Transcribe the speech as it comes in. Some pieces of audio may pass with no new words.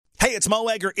Hey, it's Mo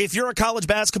Egger. If you're a college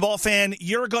basketball fan,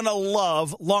 you're going to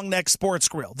love Long Neck Sports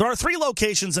Grill. There are 3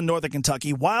 locations in Northern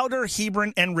Kentucky, Wilder,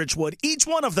 Hebron, and Richwood. Each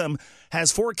one of them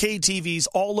has 4K TVs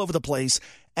all over the place.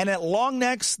 And at Long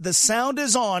Necks, the sound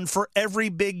is on for every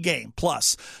big game.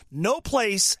 Plus, no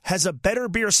place has a better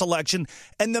beer selection,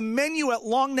 and the menu at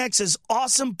Long Necks is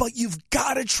awesome, but you've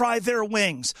got to try their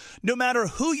wings. No matter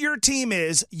who your team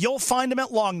is, you'll find them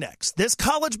at Long Necks. This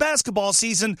college basketball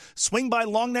season, swing by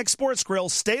Long Neck Sports Grill.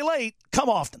 Stay late, come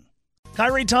often.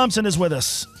 Khari Thompson is with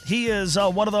us. He is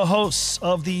one of the hosts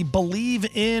of the Believe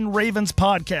in Ravens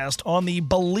podcast on the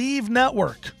Believe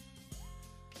Network.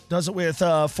 Does it with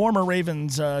former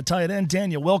Ravens tight end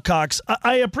Daniel Wilcox.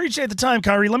 I appreciate the time,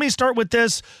 Khari. Let me start with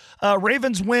this.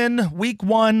 Ravens win week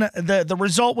 1. The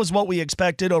result was what we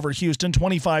expected over Houston,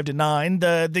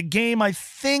 25-9. The game, I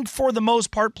think, for the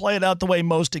most part, played out the way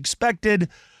most expected.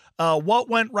 What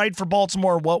went right for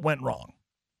Baltimore? What went wrong?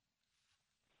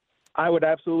 I would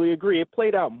absolutely agree. It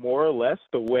played out more or less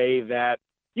the way that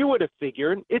you would have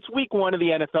figured. It's week 1 of the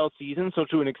NFL season, so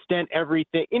to an extent,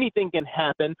 anything can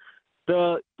happen.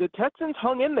 The Texans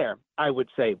hung in there, I would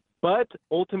say, but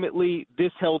ultimately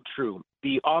this held true.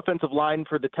 The offensive line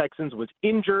for the Texans was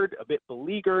injured, a bit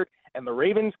beleaguered, and the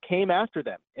Ravens came after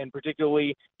them, and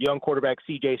particularly young quarterback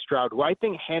C.J. Stroud, who I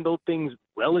think handled things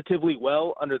relatively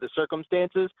well under the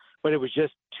circumstances, but it was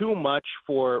just too much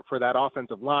for that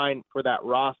offensive line, for that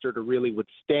roster to really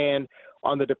withstand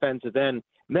on the defensive end.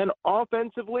 And then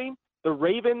offensively, the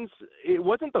Ravens, it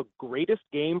wasn't the greatest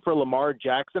game for Lamar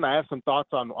Jackson. I have some thoughts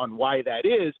on why that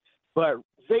is, but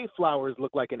Zay Flowers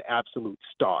looked like an absolute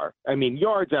star. I mean,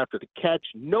 yards after the catch,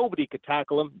 nobody could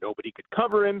tackle him, nobody could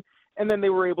cover him, and then they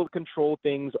were able to control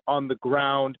things on the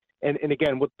ground. And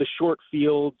again, with the short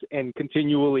fields and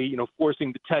continually,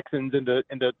 forcing the Texans into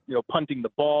punting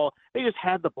the ball, they just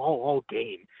had the ball all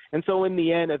game. And so in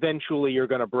the end, eventually you're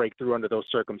going to break through under those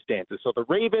circumstances. So the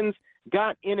Ravens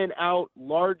got in and out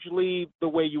largely the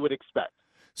way you would expect.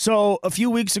 So a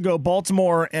few weeks ago,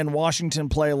 Baltimore and Washington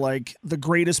play like the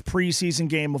greatest preseason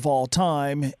game of all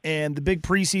time, and the big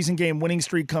preseason game winning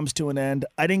streak comes to an end.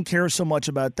 I didn't care so much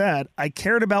about that. I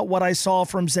cared about what I saw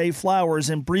from Zay Flowers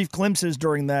in brief glimpses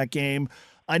during that game.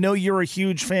 I know you're a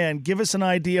huge fan. Give us an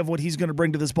idea of what he's going to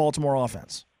bring to this Baltimore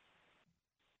offense.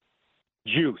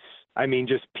 Juice. I mean,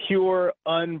 just pure,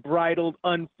 unbridled,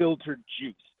 unfiltered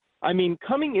juice. I mean,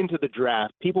 coming into the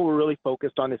draft, people were really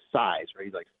focused on his size, right?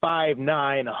 He's like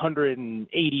 5'9",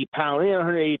 180 pounds,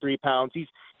 183 pounds.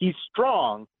 He's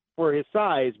strong for his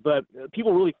size, but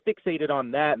people really fixated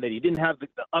on that and that he didn't have the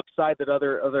upside that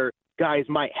other guys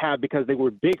might have because they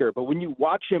were bigger. But when you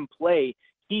watch him play,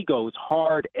 he goes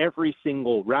hard every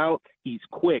single route. He's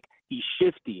quick. He's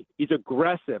shifty. He's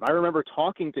aggressive. I remember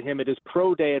talking to him at his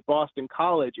pro day at Boston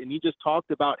College, and he just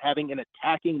talked about having an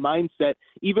attacking mindset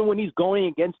even when he's going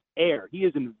against air. He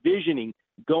is envisioning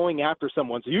going after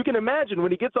someone. So you can imagine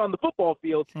when he gets on the football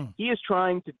field, he is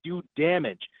trying to do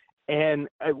damage. And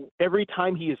every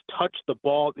time he has touched the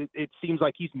ball, it seems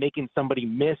like he's making somebody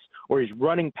miss or he's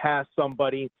running past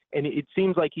somebody. And it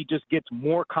seems like he just gets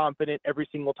more confident every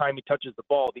single time he touches the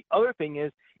ball. The other thing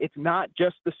is it's not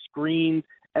just the screens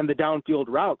and the downfield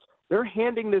routes. They're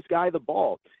handing this guy the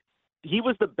ball. He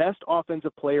was the best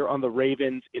offensive player on the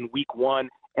Ravens in week 1,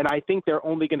 and I think they're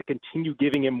only going to continue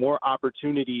giving him more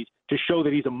opportunities to show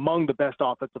that he's among the best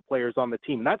offensive players on the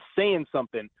team. And that's saying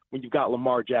something when you've got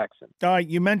Lamar Jackson. All right,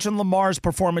 you mentioned Lamar's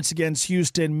performance against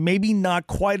Houston, maybe not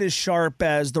quite as sharp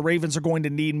as the Ravens are going to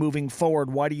need moving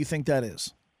forward. Why do you think that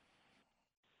is?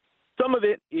 Some of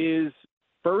it is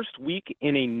first week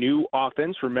in a new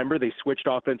offense. Remember, they switched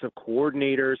offensive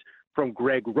coordinators from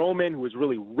Greg Roman, who was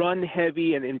really run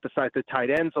heavy and emphasized the tight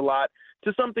ends a lot,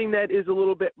 to something that is a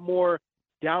little bit more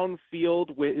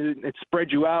downfield. It spread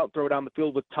you out, throw down the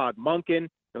field with Todd Monken,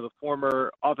 the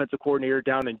former offensive coordinator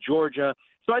down in Georgia.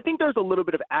 So I think there's a little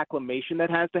bit of acclimation that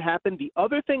has to happen. The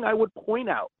other thing I would point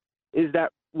out is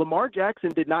that Lamar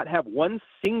Jackson did not have one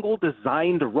single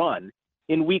designed run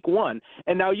in week 1.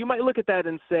 And now you might look at that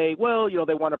and say, well,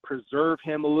 they want to preserve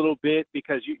him a little bit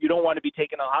because you don't want to be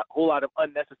taking a whole lot of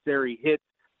unnecessary hits.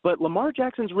 But Lamar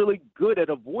Jackson's really good at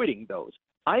avoiding those.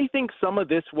 I think some of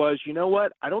this was, you know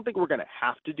what, I don't think we're going to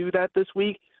have to do that this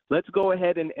week. Let's go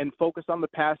ahead and focus on the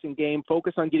passing game,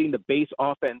 focus on getting the base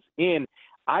offense in.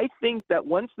 I think that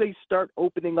once they start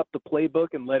opening up the playbook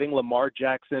and letting Lamar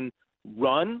Jackson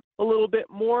run a little bit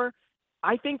more,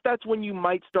 I think that's when you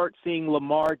might start seeing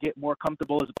Lamar get more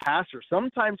comfortable as a passer.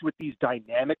 Sometimes with these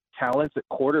dynamic talents at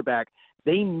quarterback,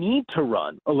 they need to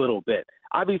run a little bit.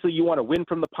 Obviously, you want to win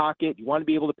from the pocket. You want to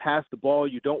be able to pass the ball.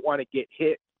 You don't want to get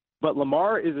hit. But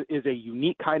Lamar is a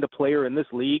unique kind of player in this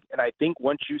league, and I think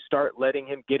once you start letting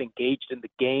him get engaged in the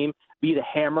game, be the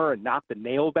hammer and not the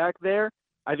nail back there,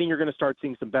 I think you're going to start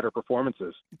seeing some better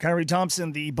performances. Khari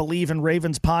Thompson, the Believe in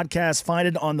Ravens podcast, find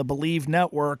it on the Believe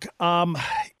Network. All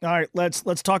right, let's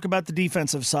talk about the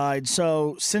defensive side.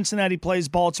 So Cincinnati plays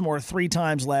Baltimore 3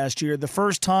 times last year. The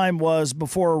first time was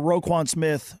before Roquan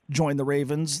Smith joined the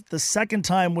Ravens. The second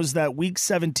time was that Week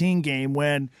 17 game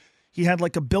when he had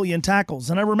like 1 billion tackles.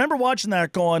 And I remember watching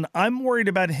that going, I'm worried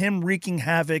about him wreaking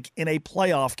havoc in a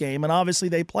playoff game. And obviously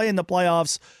they play in the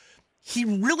playoffs. He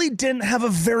really didn't have a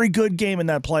very good game in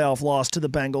that playoff loss to the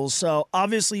Bengals. So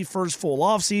obviously first full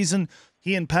offseason,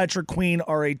 he and Patrick Queen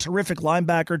are a terrific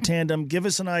linebacker tandem. Give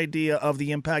us an idea of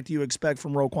the impact you expect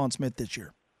from Roquan Smith this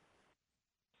year.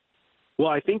 Well,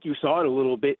 I think you saw it a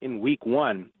little bit in Week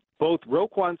 1. Both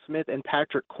Roquan Smith and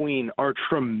Patrick Queen are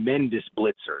tremendous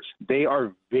blitzers. They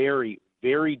are very,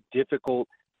 very difficult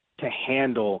to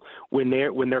handle when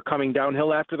they're coming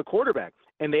downhill after the quarterback.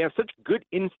 And they have such good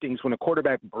instincts when a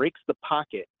quarterback breaks the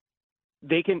pocket.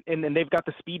 They can, and then they've got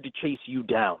the speed to chase you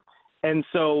down. And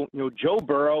so, Joe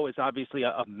Burrow is obviously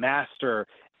a master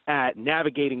at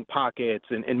navigating pockets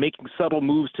and making subtle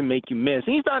moves to make you miss.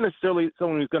 And he's not necessarily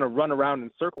someone who's going to run around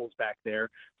in circles back there,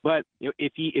 but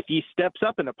if he steps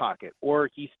up in a pocket or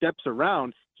he steps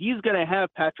around, he's going to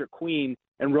have Patrick Queen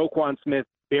and Roquan Smith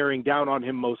bearing down on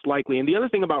him most likely. And the other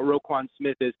thing about Roquan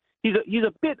Smith is he's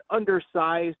a bit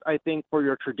undersized, I think, for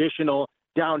your traditional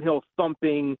downhill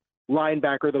thumping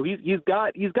linebacker. Though he's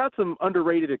got some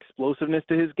underrated explosiveness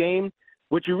to his game.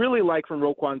 What you really like from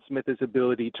Roquan Smith is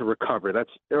ability to recover.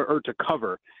 To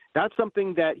cover. That's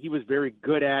something that he was very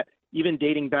good at, even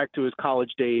dating back to his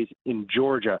college days in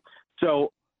Georgia.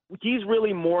 So he's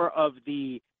really more of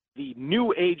the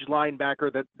new age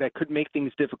linebacker that could make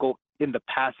things difficult in the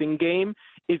passing game.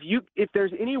 If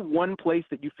there's any one place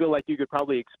that you feel like you could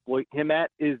probably exploit him at,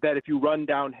 is that if you run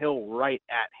downhill right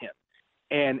at him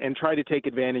and try to take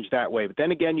advantage that way. But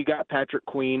then again, you got Patrick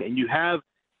Queen and you have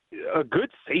a good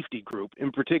safety group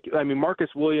in particular. I mean, Marcus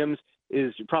Williams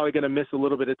is probably going to miss a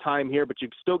little bit of time here, but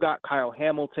you've still got Kyle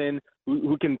Hamilton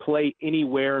who can play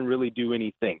anywhere and really do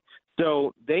anything.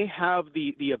 So they have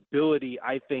the ability,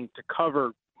 I think, to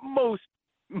cover most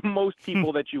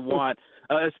people that you want,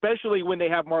 especially when they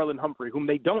have Marlon Humphrey, whom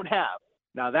they don't have.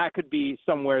 Now, that could be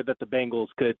somewhere that the Bengals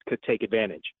could take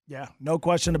advantage. Yeah, no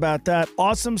question about that.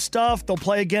 Awesome stuff. They'll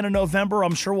play again in November.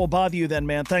 I'm sure we'll bother you then,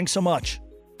 man. Thanks so much.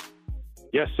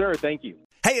 Yes, sir. Thank you.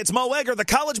 Hey, it's Mo Egger. The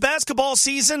college basketball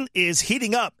season is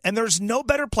heating up, and there's no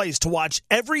better place to watch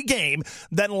every game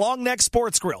than Long Neck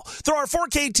Sports Grill. There are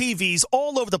 4K TVs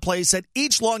all over the place at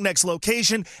each Long Neck's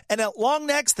location, and at Long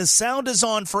Neck's, the sound is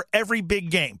on for every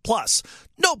big game. Plus,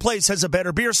 no place has a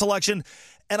better beer selection.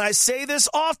 And I say this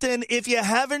often, if you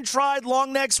haven't tried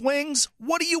Long Neck's wings,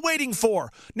 what are you waiting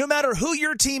for? No matter who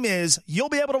your team is, you'll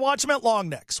be able to watch them at Long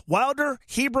Neck's, Wilder,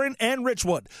 Hebron, and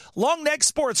Richwood. Long Neck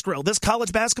Sports Grill, this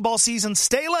college basketball season,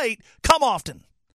 stay late, come often.